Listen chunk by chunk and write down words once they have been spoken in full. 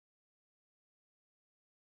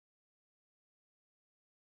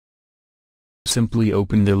Simply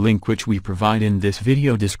open the link which we provide in this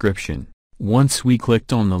video description. Once we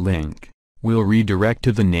clicked on the link, we'll redirect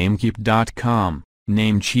to the Namecheap.com.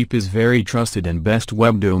 Namecheap is very trusted and best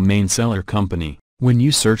web domain seller company. When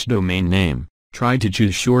you search domain name, try to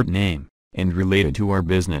choose short name, and relate it to our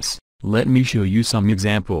business. Let me show you some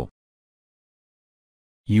example.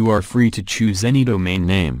 You are free to choose any domain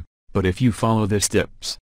name, but if you follow the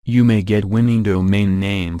steps, you may get winning domain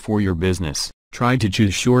name for your business. Try to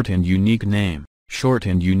choose short and unique name. Short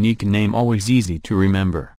and unique name always easy to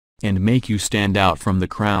remember, and make you stand out from the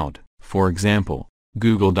crowd. For example,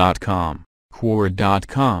 google.com,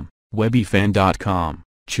 quora.com, webifan.com,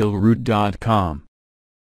 chillroot.com.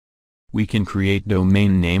 We can create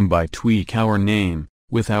domain name by tweak our name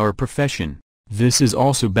with our profession. This is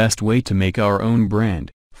also best way to make our own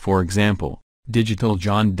brand. For example,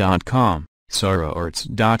 digitaljohn.com,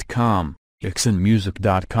 saraarts.com,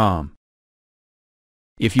 ixonmusic.com.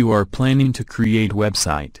 If you are planning to create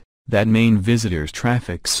website that main visitors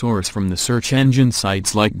traffic source from the search engine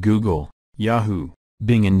sites like Google, Yahoo,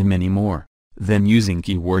 Bing and many more, then using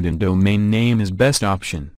keyword and domain name is best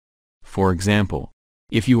option. For example,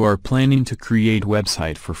 if you are planning to create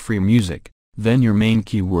website for free music, then your main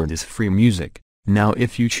keyword is free music. Now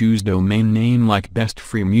if you choose domain name like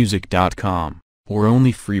bestfreemusic.com, or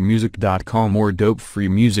onlyfreemusic.com or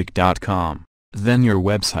dopefreemusic.com, then your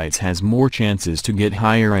website has more chances to get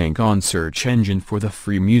higher rank on search engine for the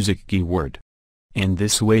free music keyword. And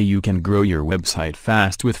this way you can grow your website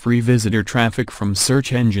fast with free visitor traffic from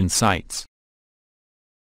search engine sites.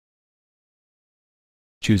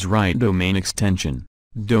 Choose right domain extension.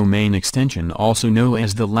 Domain extension, also known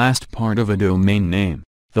as the last part of a domain name,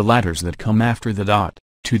 the letters that come after the dot,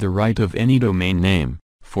 to the right of any domain name.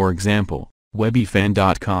 For example,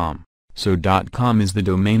 webifan.com. So .com is the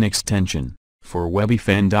domain extension. For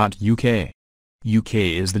webifan.uk. UK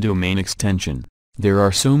is the domain extension. There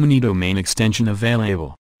are so many domain extension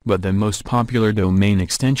available, but the most popular domain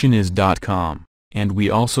extension is .com, and we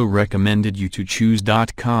also recommended you to choose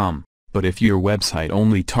 .com. But if your website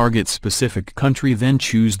only targets specific country, then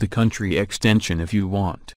choose the country extension if you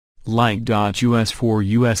want, like .us for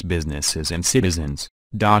US businesses and citizens,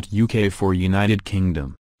 .uk for United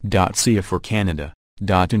Kingdom, .ca for Canada,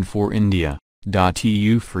 .in for India,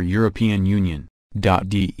 .eu for European Union,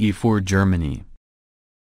 .de for Germany.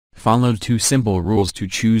 Follow 2 simple rules to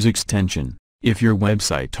choose extension. If your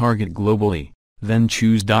website target globally, then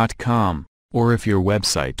choose .com, or if your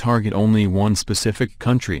website target only one specific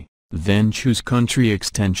country, then choose country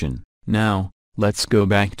extension. Now, let's go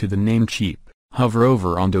back to the Namecheap. Hover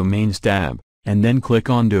over on Domains tab, and then click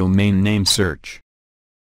on Domain Name Search.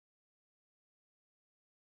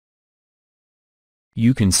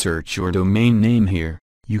 You can search your domain name here.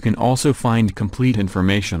 You can also find complete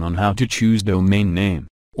information on how to choose domain name,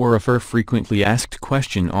 or refer frequently asked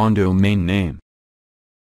question on domain name.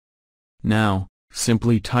 Now,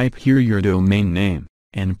 simply type here your domain name,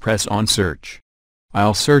 and press on search.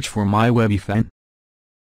 I'll search for my webifan.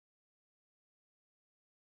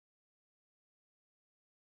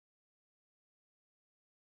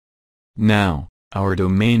 Now, our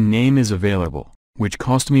domain name is available, which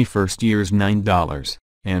cost me first year's $9,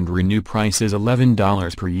 and renew price is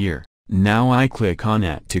 $11 per year. Now I click on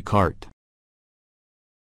Add to Cart.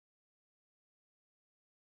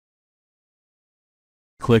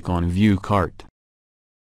 Click on View Cart.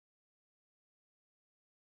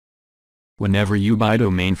 Whenever you buy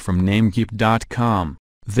domain from Namecheap.com,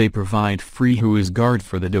 they provide free WhoisGuard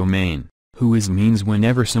for the domain. Whois means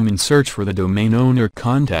whenever someone search for the domain owner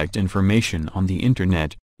contact information on the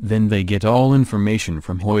internet, then they get all information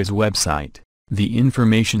from Whois website. The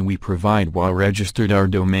information we provide while registered our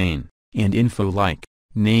domain, and info like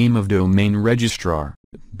name of domain registrar,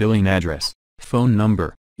 billing address, phone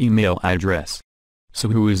number, email address. So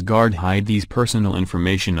WhoisGuard hide these personal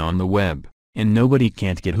information on the web, and nobody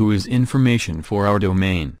can't get Whois information for our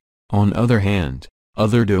domain. On other hand,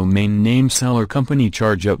 other domain name seller company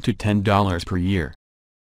charge up to $10 per year.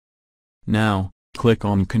 Now, click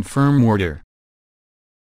on Confirm Order.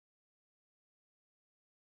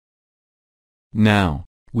 Now,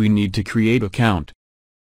 we need to create account.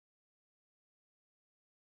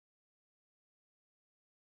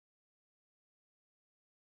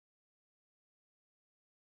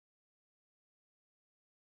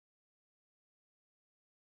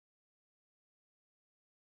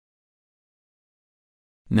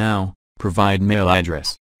 Now, provide mail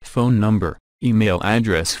address, phone number, email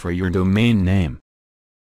address for your domain name.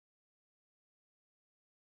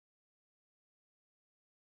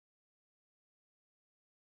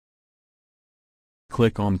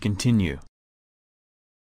 Click on Continue.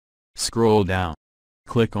 Scroll down.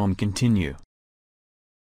 Click on Continue.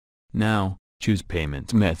 Now, choose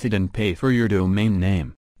payment method and pay for your domain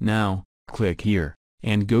name. Now, click here,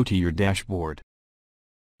 and go to your dashboard.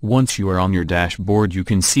 Once you are on your dashboard, you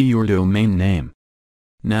can see your domain name.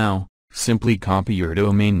 Now, simply copy your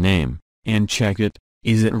domain name, and check it,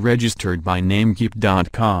 is it registered by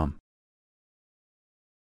Namecheap.com?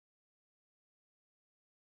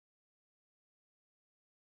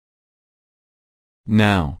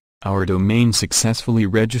 Now, our domain successfully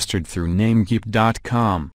registered through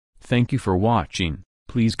Namecheap.com. Thank you for watching.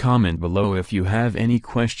 Please comment below if you have any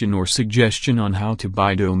question or suggestion on how to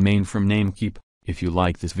buy domain from Namecheap. If you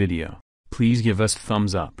like this video, please give us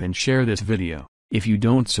thumbs up and share this video. If you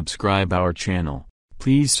don't subscribe our channel,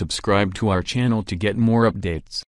 please subscribe to our channel to get more updates.